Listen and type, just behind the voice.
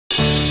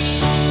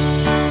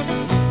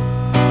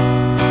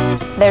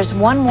There's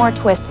one more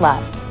twist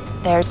left.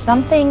 There's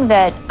something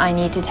that I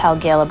need to tell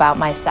Gil about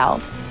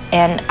myself,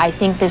 and I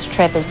think this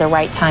trip is the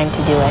right time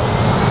to do it.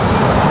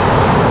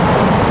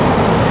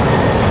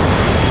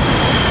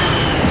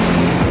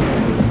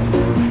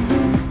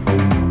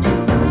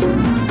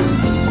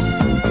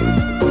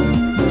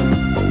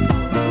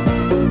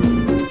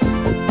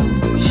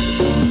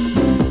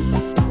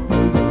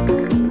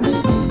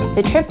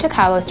 The trip to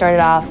Cabo started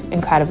off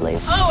incredibly.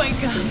 Oh my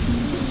God.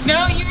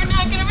 No, you're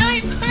not gonna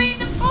really put me in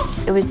the pool.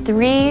 It was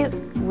 3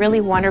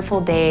 really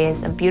wonderful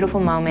days of beautiful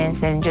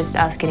moments and just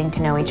us getting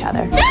to know each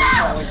other.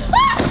 No!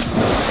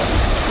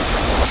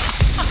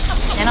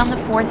 And on the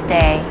 4th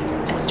day,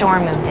 a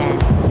storm moved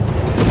in.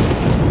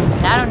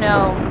 And I don't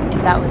know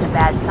if that was a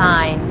bad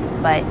sign,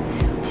 but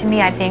to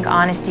me, I think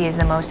honesty is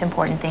the most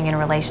important thing in a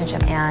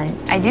relationship. And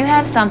I do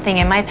have something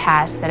in my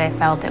past that I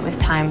felt it was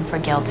time for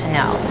Gil to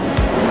know.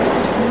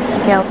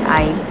 Gil,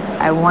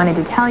 I wanted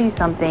to tell you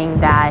something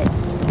that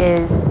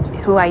is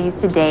who I used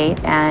to date,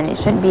 and it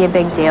shouldn't be a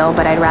big deal,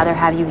 but I'd rather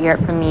have you hear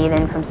it from me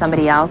than from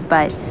somebody else.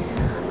 But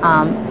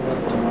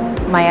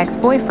my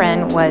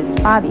ex-boyfriend was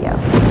Fabio.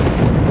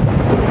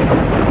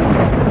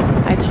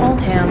 I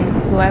told him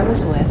who I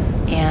was with,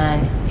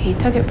 and he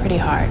took it pretty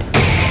hard.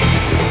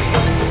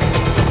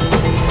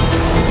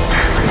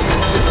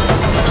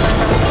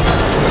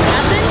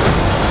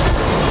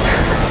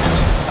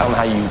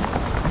 I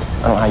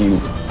don't know how you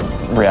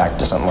react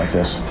to something like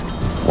this.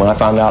 When I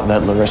found out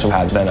that Larissa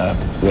had been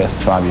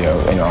with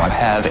Fabio, I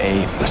have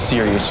a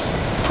serious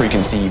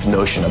preconceived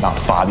notion about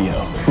Fabio.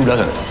 Who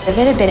doesn't? If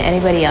it had been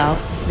anybody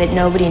else that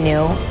nobody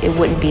knew, it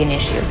wouldn't be an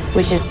issue,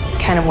 which is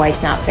kind of why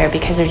it's not fair,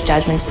 because there's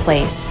judgments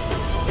placed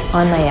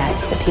on my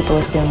ex that people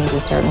assume he's a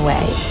certain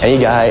way. Any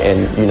guy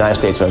in the United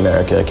States of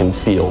America can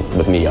feel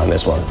with me on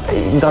this one.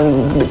 He's on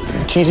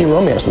the cheesy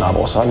romance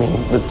novel, so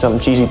with some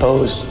cheesy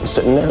pose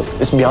sitting there,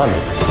 it's beyond me.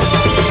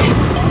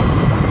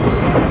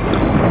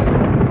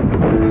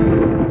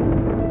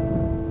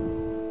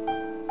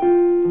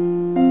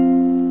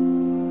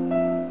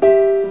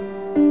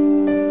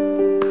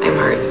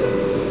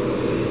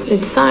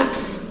 It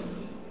sucks.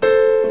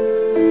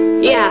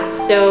 Yeah,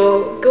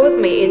 so go with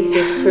my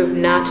instinct proved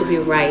not to be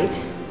right.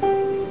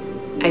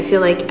 I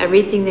feel like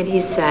everything that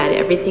he's said,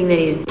 everything that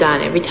he's done,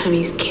 every time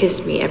he's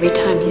kissed me, every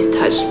time he's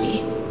touched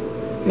me,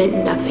 meant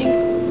nothing.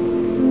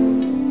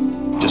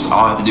 Just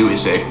all I have to do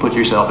is say, put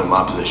yourself in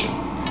my position.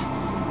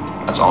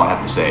 That's all I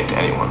have to say to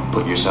anyone.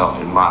 Put yourself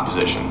in my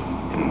position.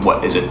 And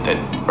what is it that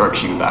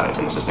irks you about it?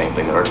 And it's the same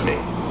thing that irks me.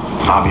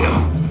 Fabio.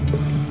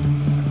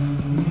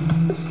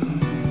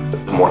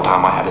 The more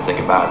time I have to think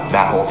about it,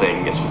 that whole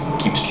thing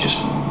keeps just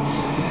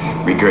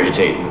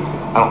regurgitating.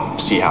 I don't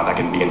see how that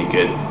can be any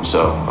good.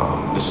 So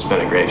this has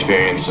been a great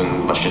experience,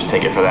 and let's just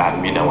take it for that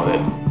and be done with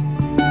it.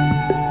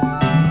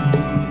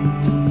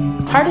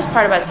 The hardest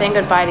part about saying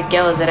goodbye to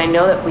Gil is that I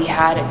know that we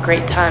had a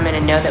great time, and I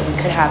know that we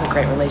could have a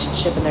great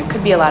relationship, and there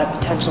could be a lot of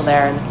potential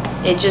there. And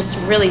it just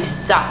really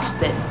sucks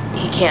that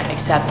he can't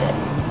accept it.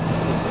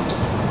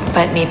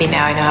 But maybe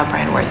now I know how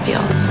Brian Worth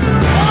feels.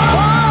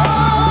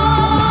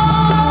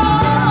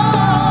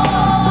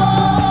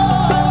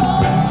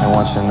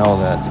 I want you to know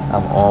that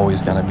I'm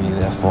always gonna be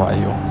there for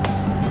you.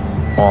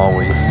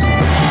 Always.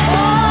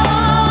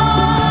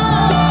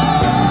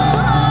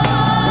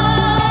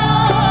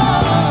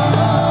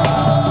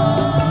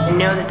 I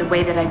know that the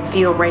way that I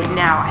feel right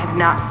now, I have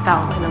not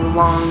felt in a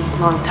long,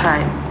 long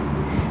time.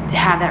 To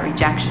have that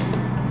rejection,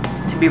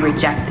 to be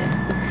rejected.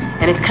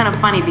 And it's kind of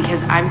funny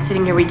because I'm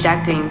sitting here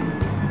rejecting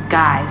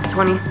guys.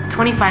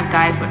 25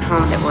 guys went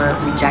home that were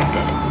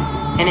rejected.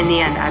 And in the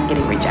end, I'm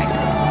getting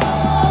rejected.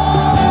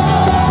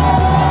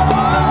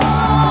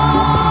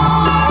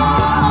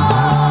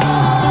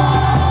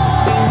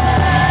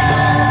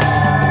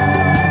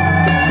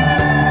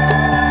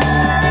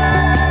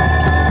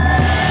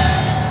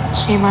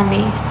 Shame on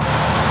me.